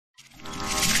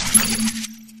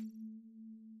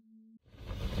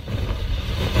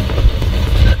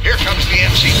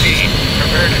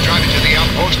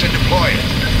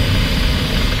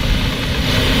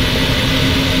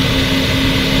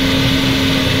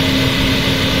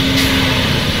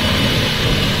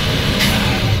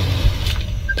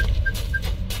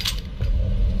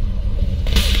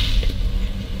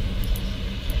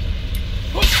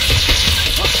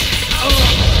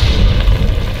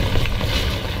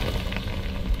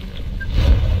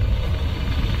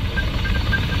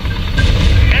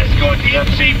the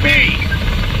MCP!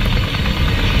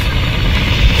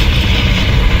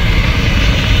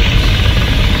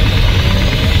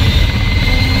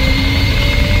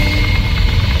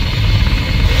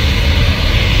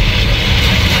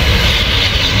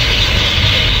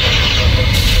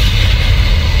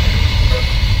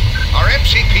 Our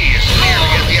MCP is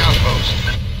nearly at the outpost.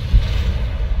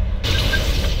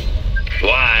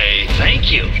 Why,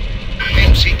 thank you.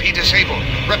 MCP disabled.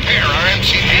 Repair our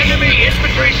MCP. Enemy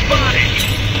infantry spotted!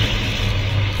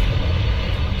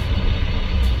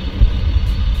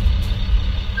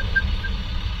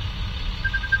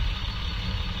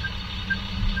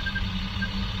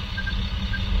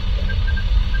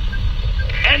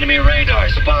 Enemy radar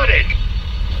spotted!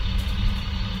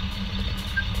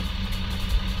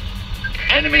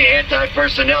 Enemy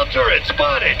anti-personnel turret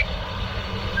spotted!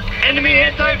 Enemy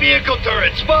anti-vehicle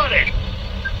turret spotted!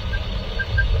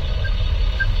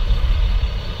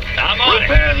 I'm on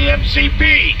Repair the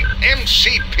MCP!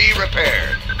 MCP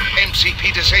repaired.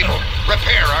 MCP disabled.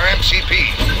 Repair our MCP.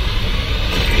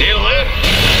 Need a lift?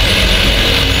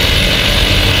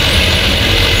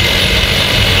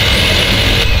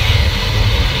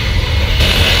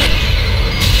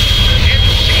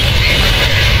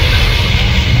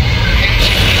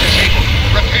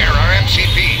 Repair our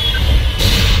MCP.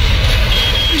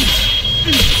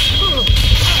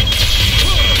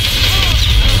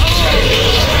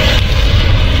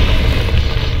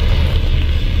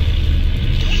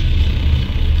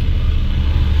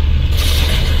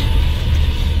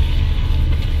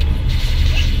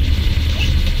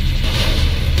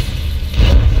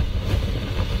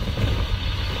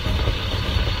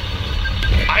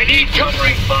 I need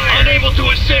covering fire. Unable to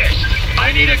assist.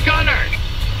 I need a gunner.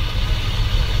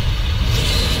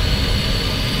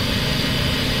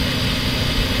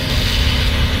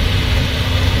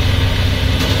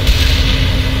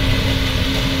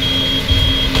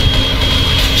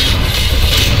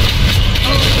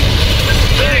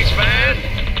 Thanks, man.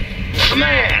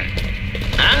 Man.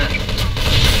 Huh?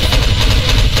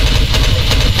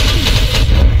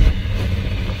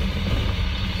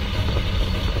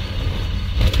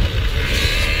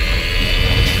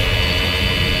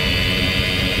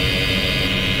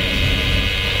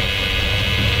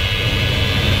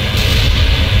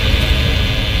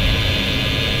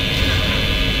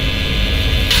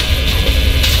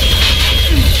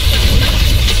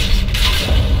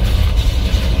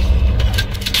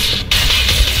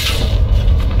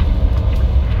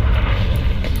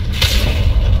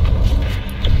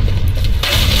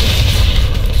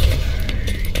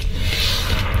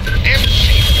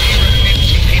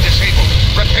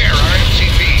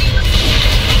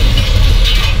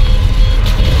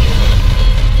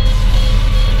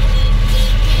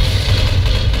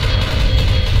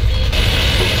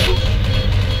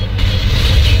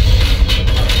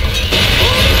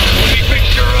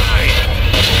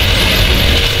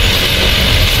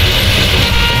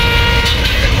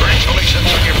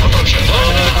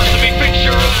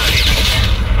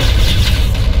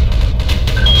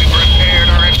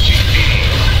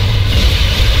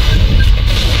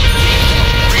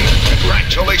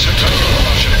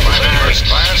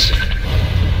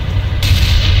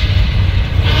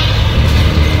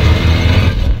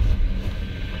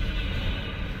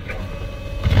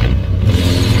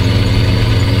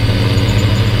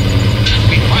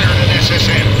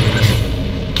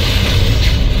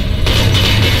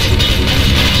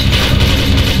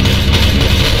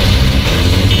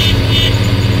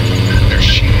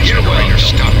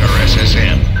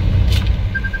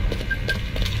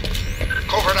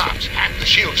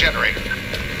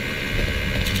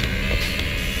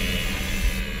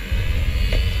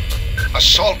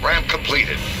 Assault ramp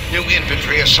completed. New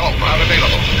infantry assault route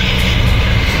available.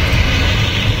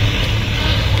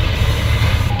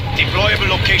 Deployable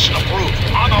location approved.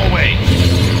 On our way.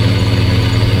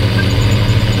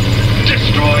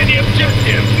 Destroy the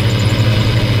objective!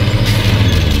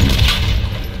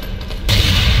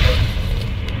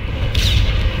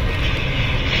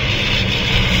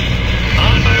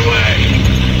 On my way!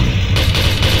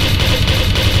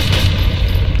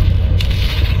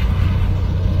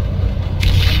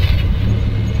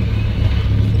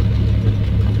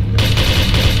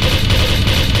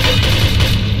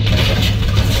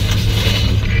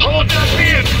 Hold that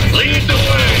vehicle! Lead the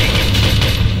way!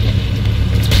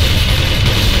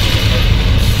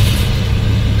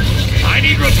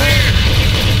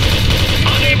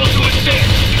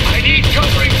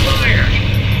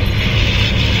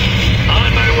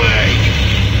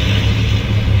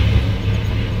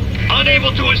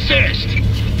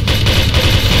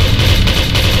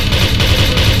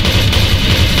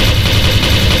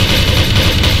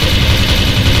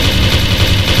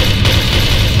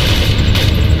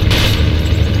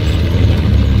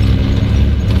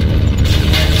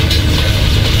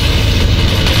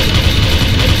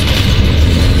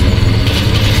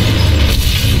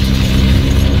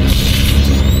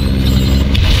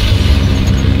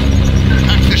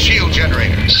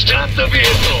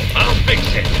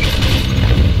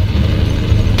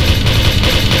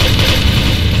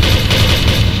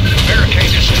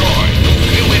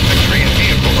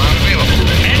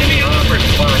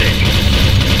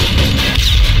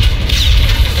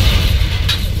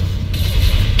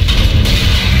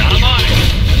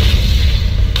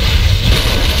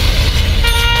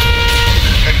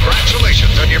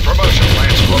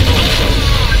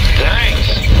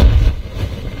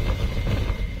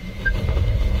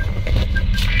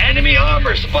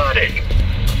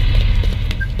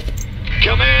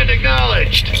 Command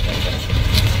acknowledged.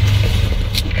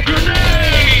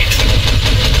 Grenade!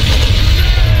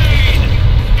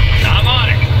 I'm on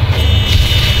it.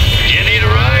 Do you need a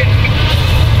ride?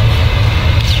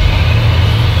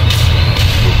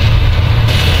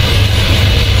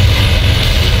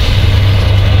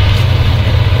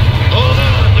 Hold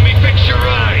on, let me fix your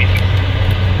ride.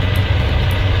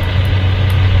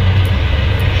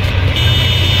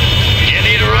 Do you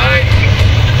need a ride?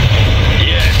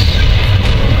 Yes.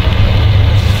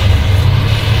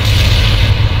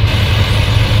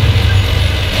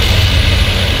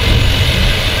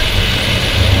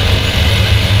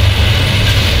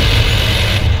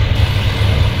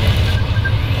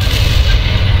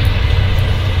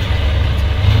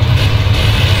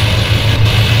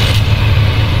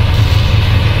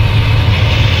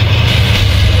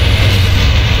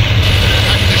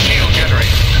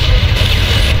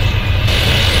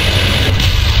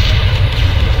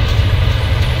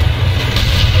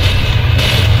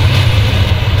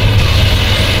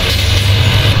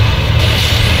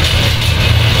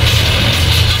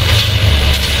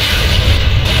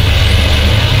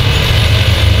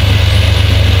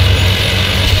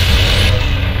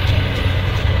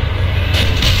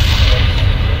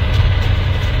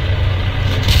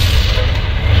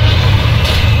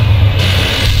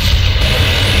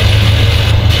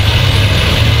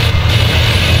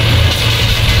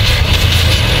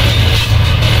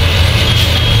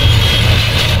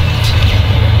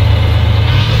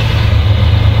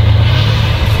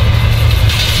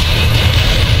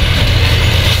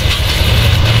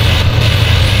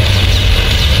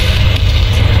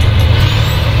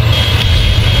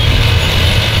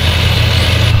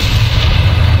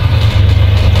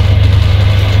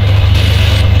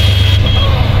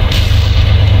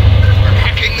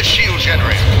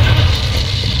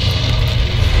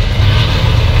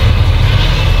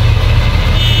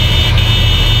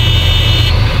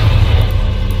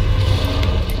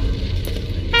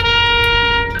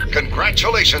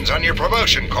 Congratulations on your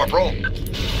promotion, Corporal.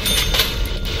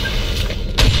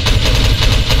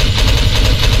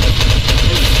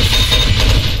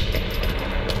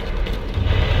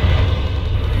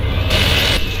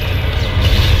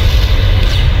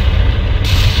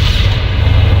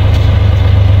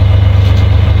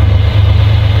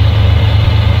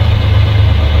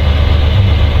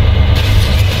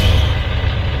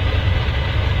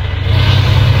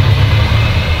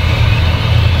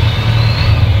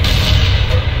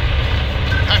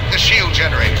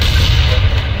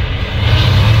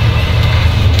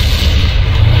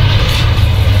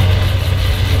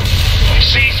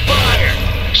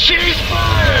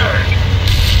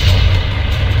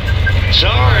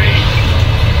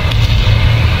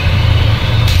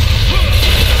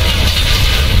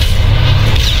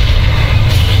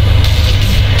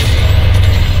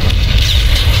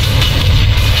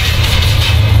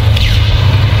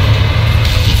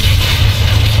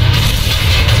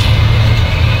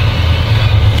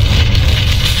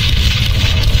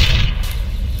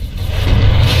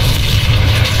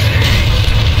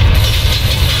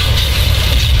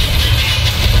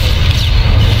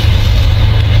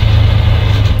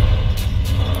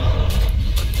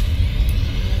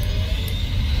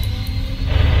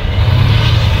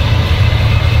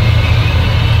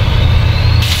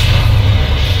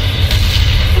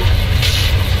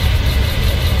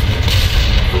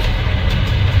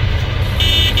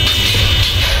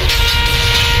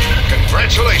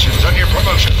 Congratulations on your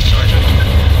promotion, Sergeant.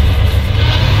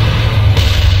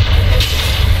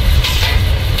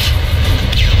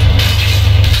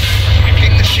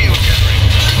 Hacking the shield generator.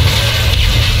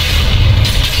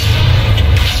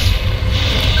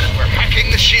 We're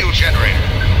hacking the shield generator.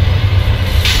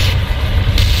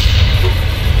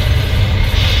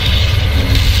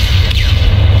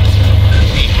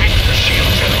 We hacked the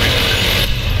shield generator.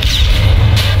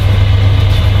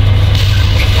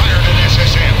 We fired an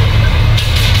SSM.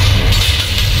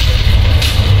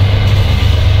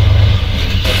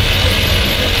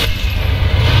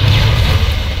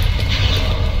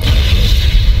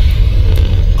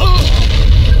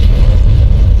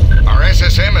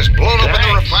 SSM has blown open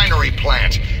the refinery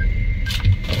plant.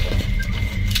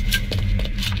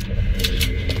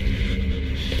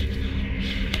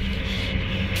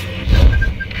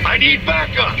 I need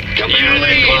backup. Command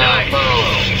decline.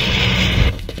 Follow.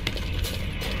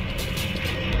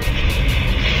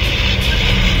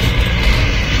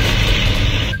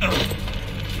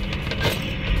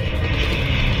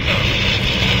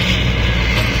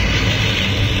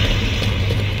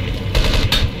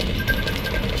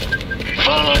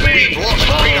 Follow me!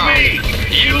 Follow me!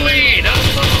 You lead! I'll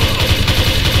follow!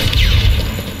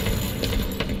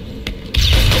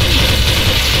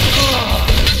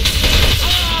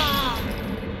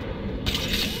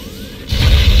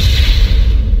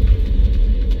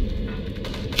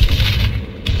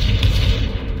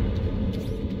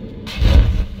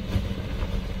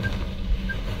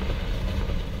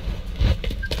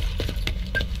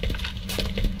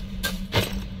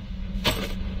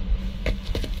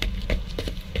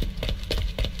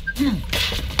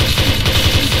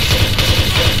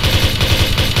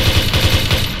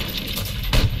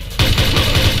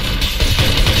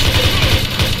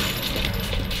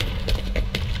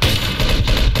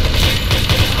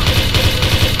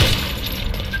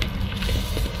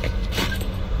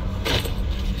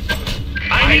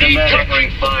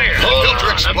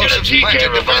 TK planted to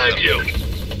revive defend you.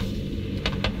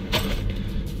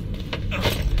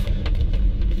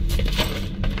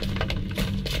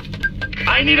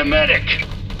 I need a medic.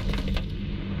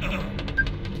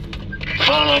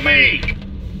 Follow me.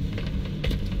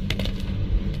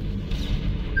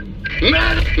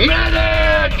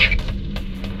 Medic!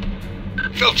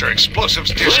 Filter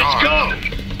explosives disarmed. Let's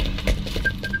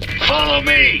go. Follow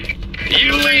me.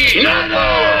 You lead.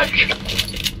 Medic!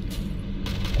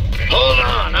 Hold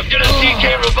on, I'm gonna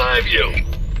TK revive you.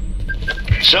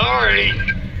 Sorry.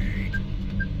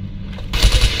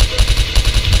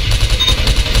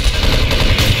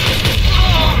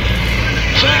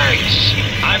 Thanks!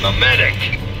 I'm a medic.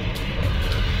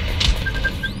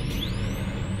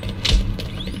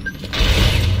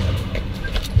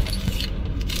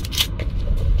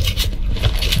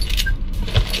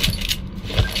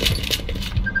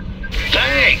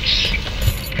 Thanks!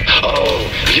 Oh,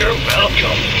 you're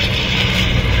welcome.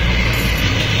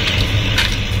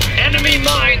 Enemy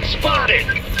mine spotted!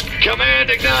 Command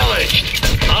acknowledged.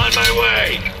 On my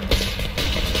way.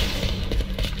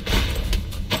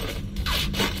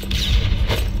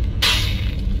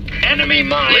 Enemy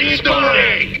mine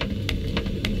spotted!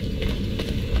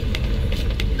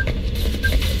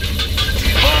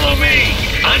 Follow me!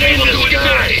 Unable to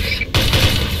disguise!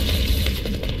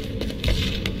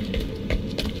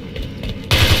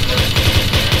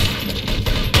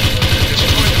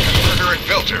 Destroy the converter and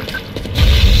filter.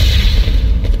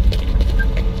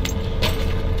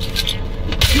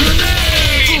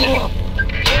 Grenade!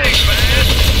 Thanks,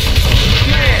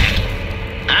 man!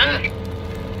 Huh?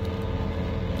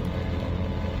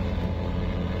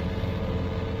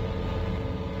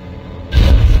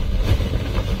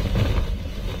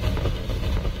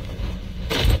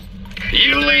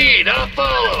 You lead, I'll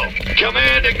follow.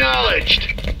 Command acknowledged.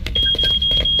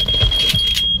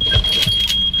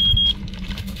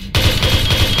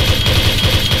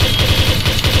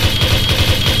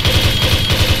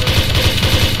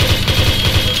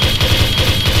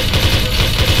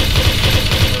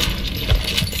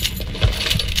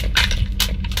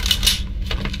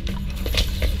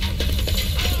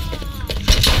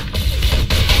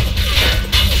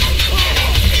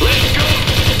 Let's go.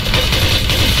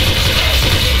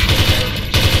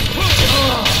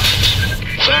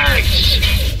 Thanks!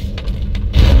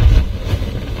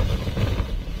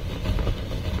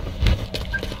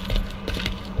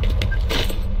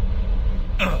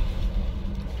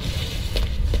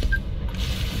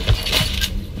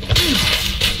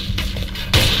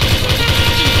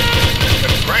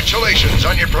 Congratulations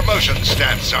on your promotion,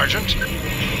 Staff Sergeant.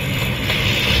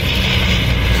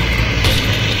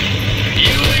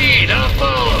 You lead, I'll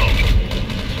follow.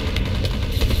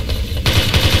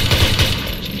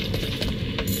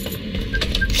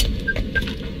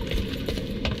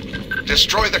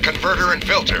 Destroy the converter and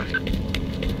filter.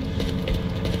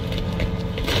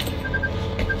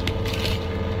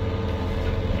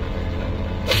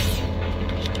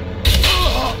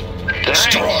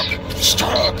 Thanks.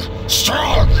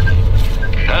 Struck!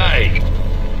 Hi.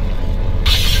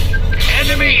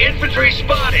 Enemy infantry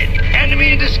spotted.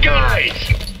 Enemy in disguise.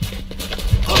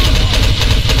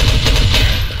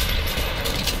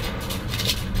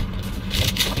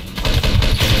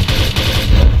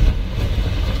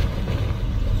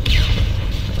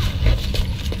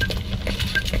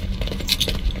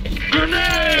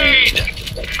 Grenade!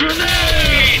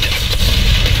 Grenade!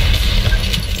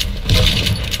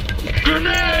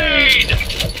 Grenade!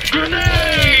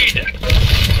 Grenade!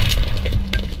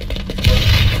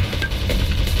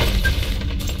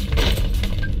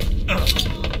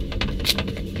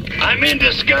 I'm in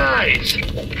disguise!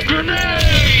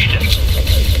 Grenade!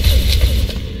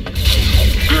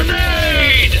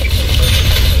 Grenade!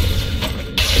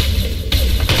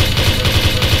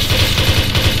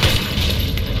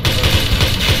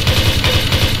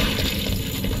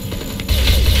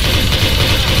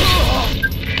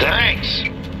 Thanks!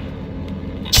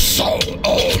 So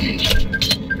owned.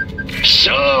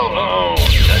 So owned!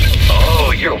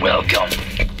 Oh, you're welcome.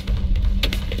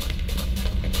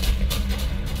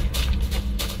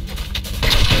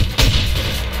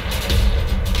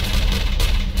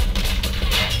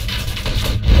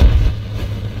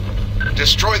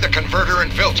 Destroy the converter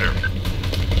and filter.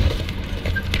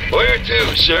 Where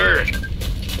to, sir?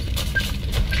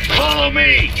 Follow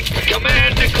me!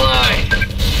 Command declined!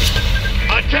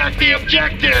 Attack the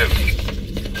objective!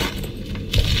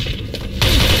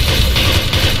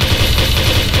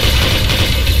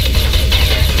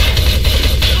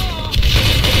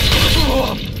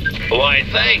 Why,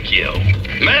 thank you.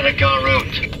 Medic en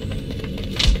route!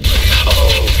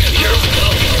 Oh, you're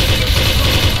welcome.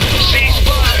 Cease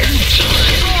fire!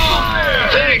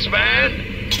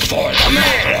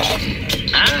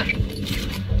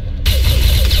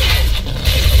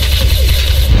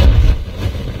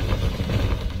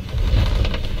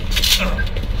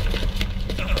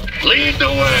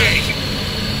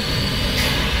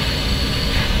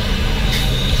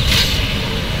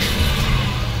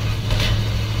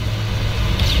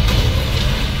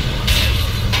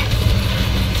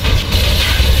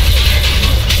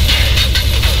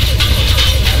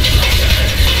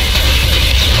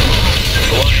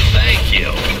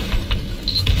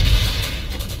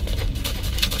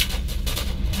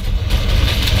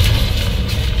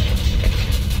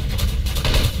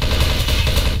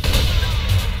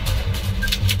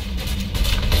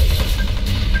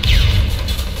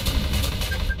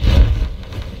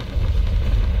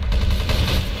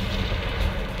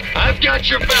 I've got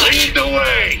your back. Lead the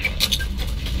way.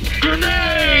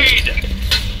 Grenade!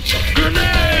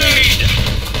 Grenade!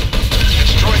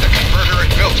 Destroy the converter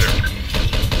and filter.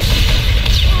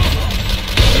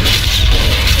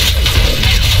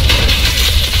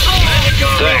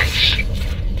 Thanks.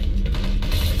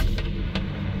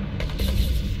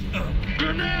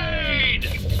 Grenade!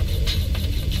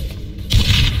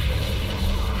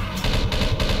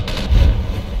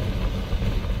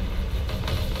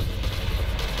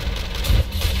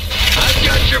 I've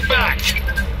got your back.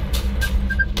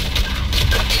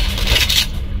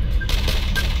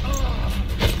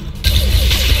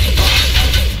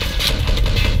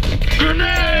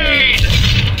 Grenade!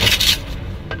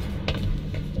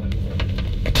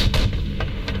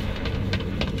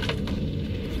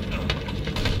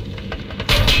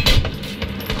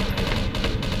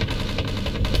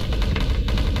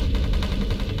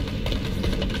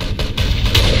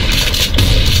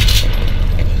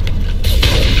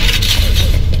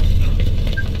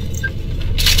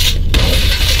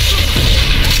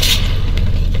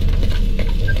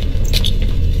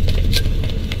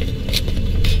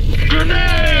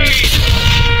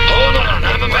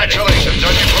 Congratulations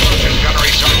on your promotion,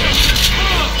 Gunnery Sergeant.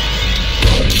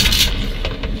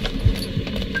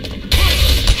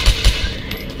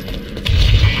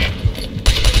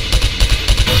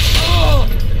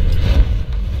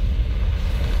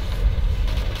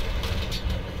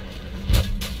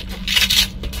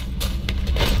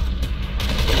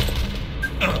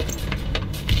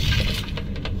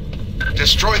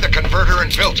 Destroy the converter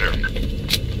and filter.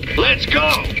 Let's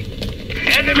go!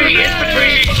 Enemy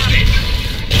infantry spotted!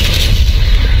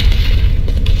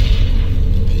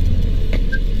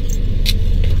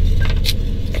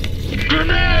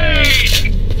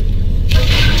 Grenade!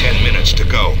 10 minutes to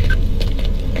go.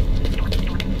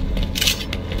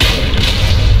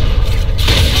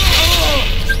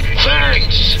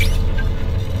 Thanks!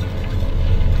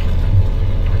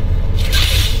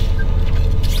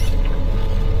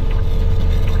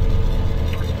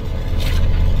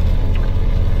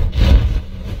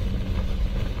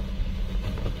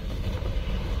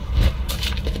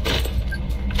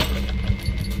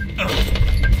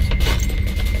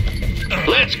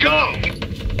 Let's go!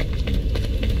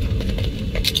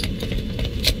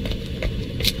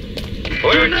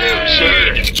 Where to,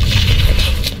 sir?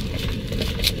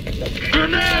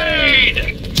 Grenade!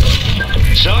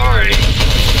 Sorry.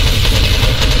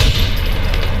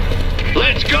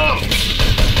 Let's go!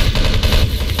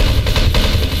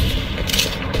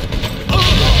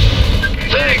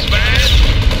 Thanks, man!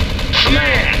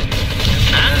 Man!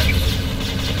 Huh?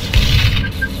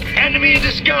 Enemy in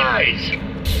disguise!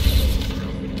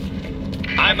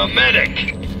 I'm a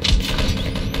medic.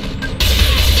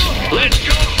 Let's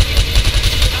go!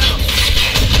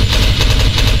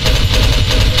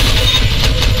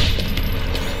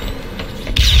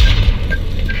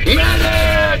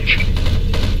 Medic!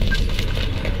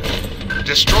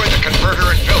 Destroy the converter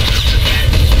and filter.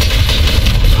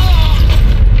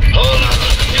 Hold on,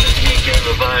 I'm gonna sneak and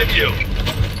revive you.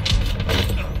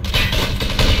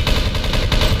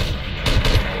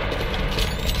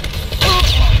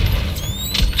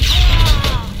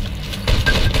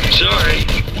 Sorry.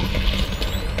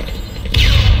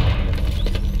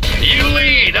 You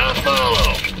lead, I'll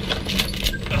follow.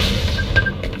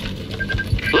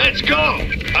 Let's go!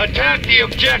 Attack the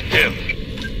objective!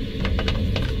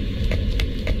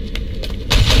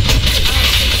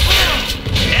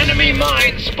 Enemy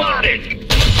mine spotted!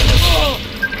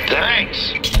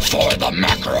 Thanks! For the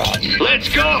macaron. Let's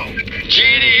go!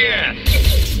 GDS!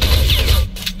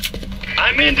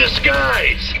 I'm in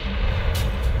disguise!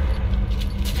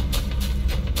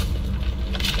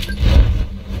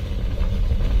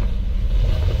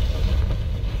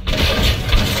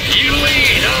 You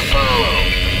lead, I'll follow!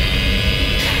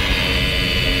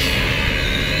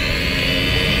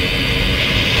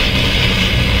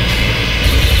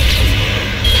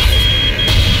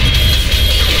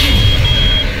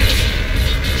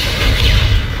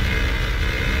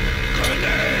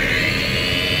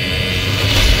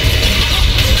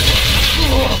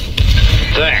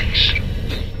 Thanks.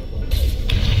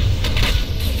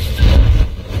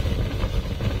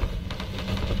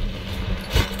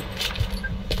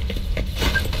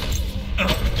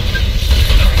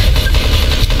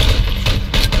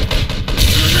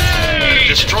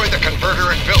 Destroy the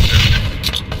converter and filter.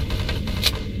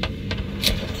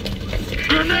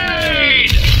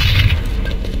 Grenade!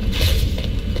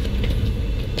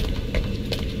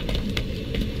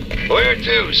 Where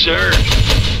to, sir?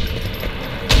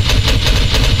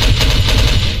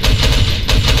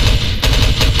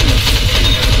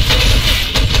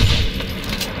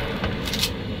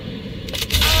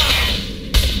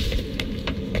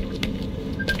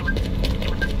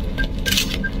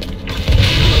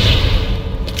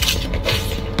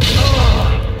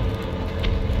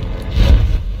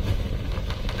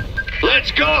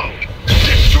 go!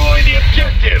 Destroy the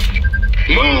objective!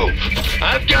 Move!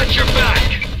 I've got your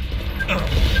back!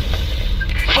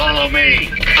 Follow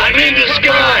me! I'm in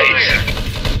disguise!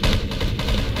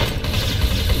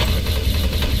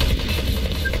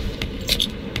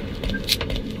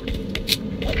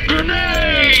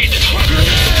 Grenade!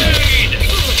 Grenade!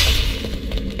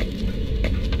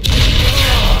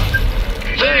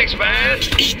 Thanks, man!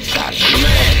 Eat that.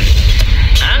 Man!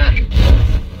 Huh?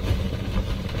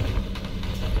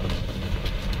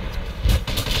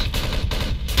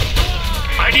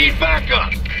 I need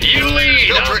backup! You lead!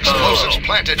 Filter I'll explosives follow.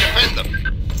 planted. Defend them.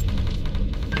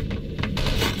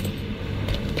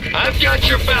 I've got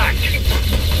your back!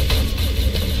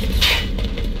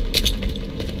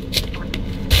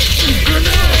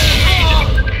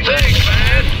 Grenade! Thanks,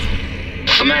 man!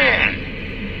 Man!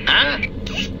 Huh?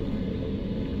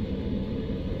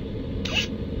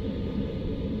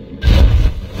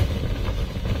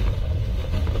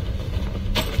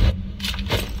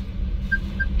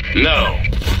 No.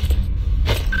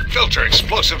 Filter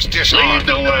explosives Lead disarmed.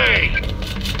 the way!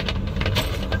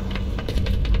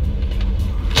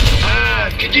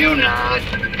 Could you not?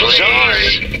 Please?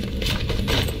 Sorry.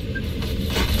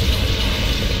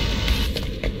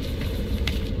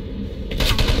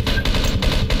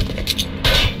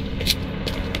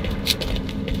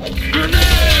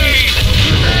 Grenade!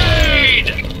 Grenade!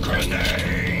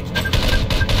 Grenade.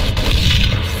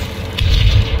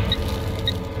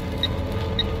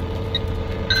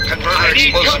 Converter I need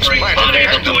explosives covering planted.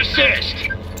 unable Defend to them. assist.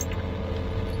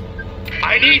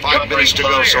 I need 5 covering minutes to go,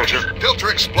 fire. soldier. Filter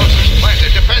explosives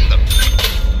planted. Defend them.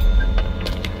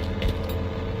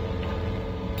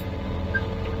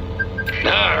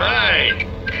 All right.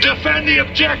 Defend the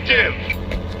objective.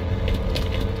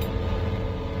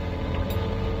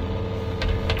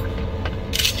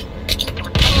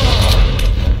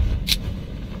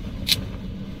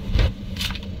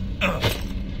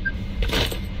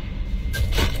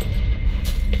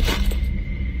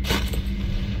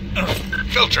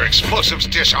 Filter explosives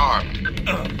disarmed.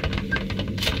 All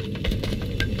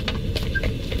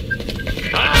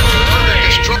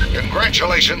right.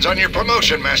 Congratulations on your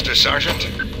promotion, Master Sergeant.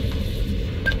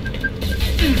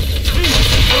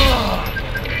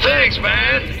 Thanks,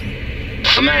 man.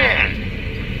 Man.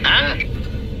 Huh?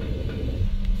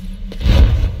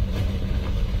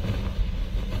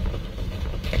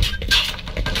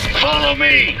 Follow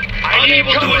me. I need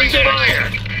covering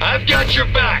fire. I've got your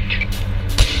back.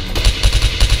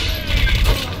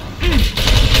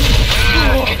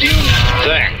 Could you not?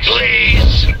 Thanks.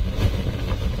 Please.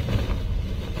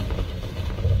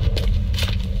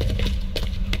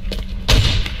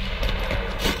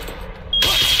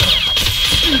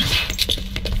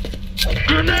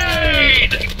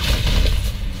 Grenade!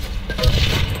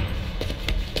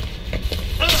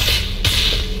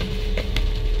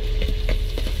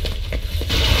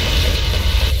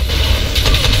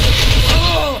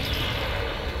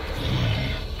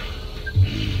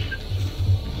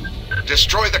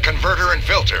 Destroy the converter and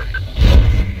filter.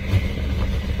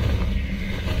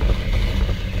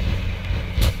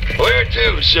 Where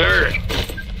to, sir?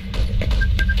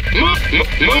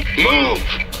 Move!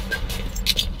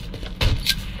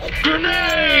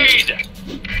 Grenade!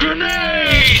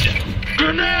 Grenade!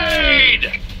 Grenade!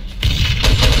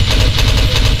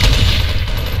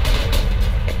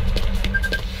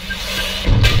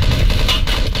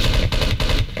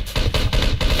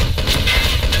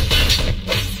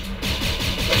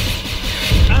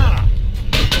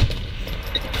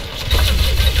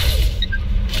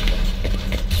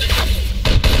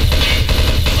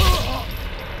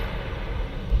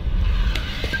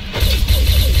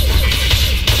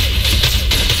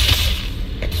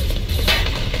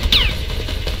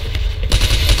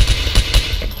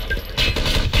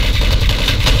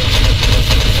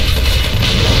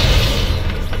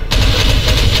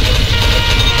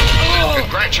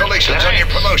 Congratulations on your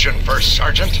promotion, First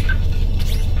Sergeant.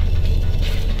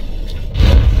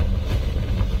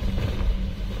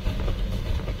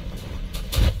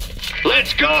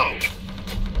 Let's go!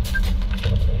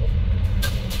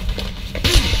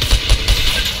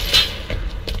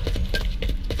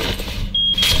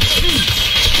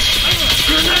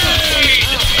 Grenade!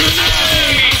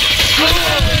 Grenade!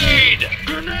 Grenade!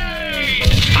 Grenade!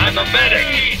 I'm a medic!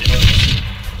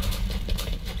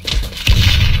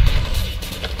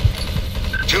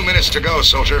 2 minutes to go,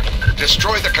 soldier.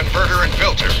 Destroy the converter and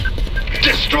filter.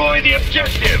 Destroy the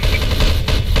objective!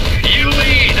 You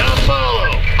lead, I'll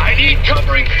follow! I need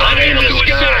covering fire! I'm in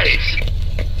disguise!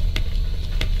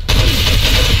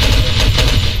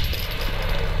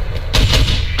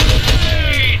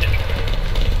 Grenade!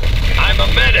 I'm a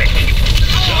medic!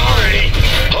 Sorry!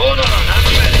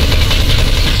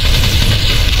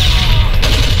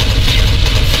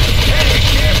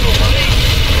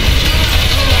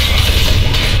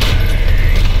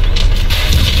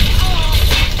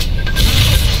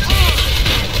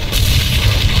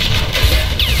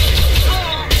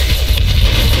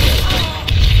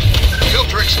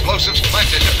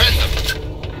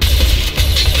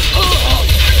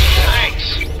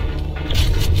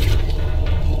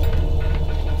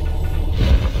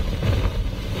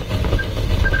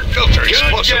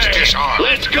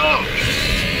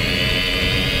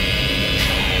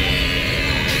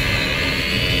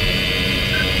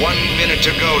 1 minute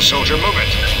to go, soldier. Move it.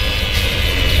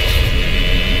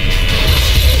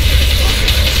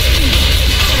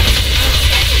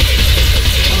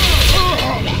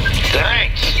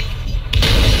 Thanks.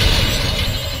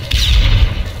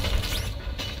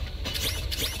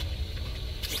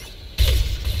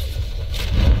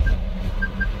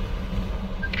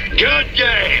 Good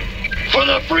game. For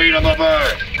the freedom of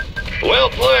Earth.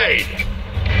 Well played.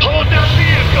 Hold that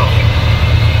vehicle.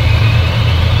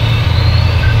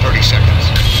 30 seconds.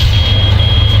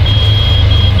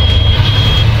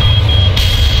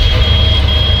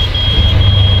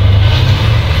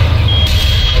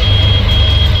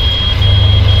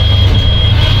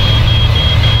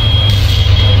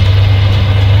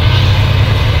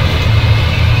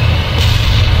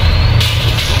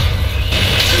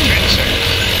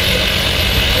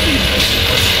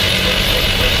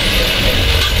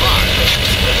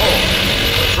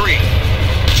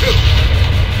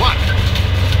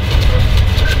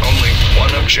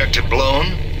 Objective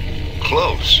blown?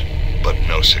 Close, but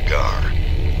no cigar.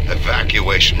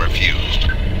 Evacuation refused.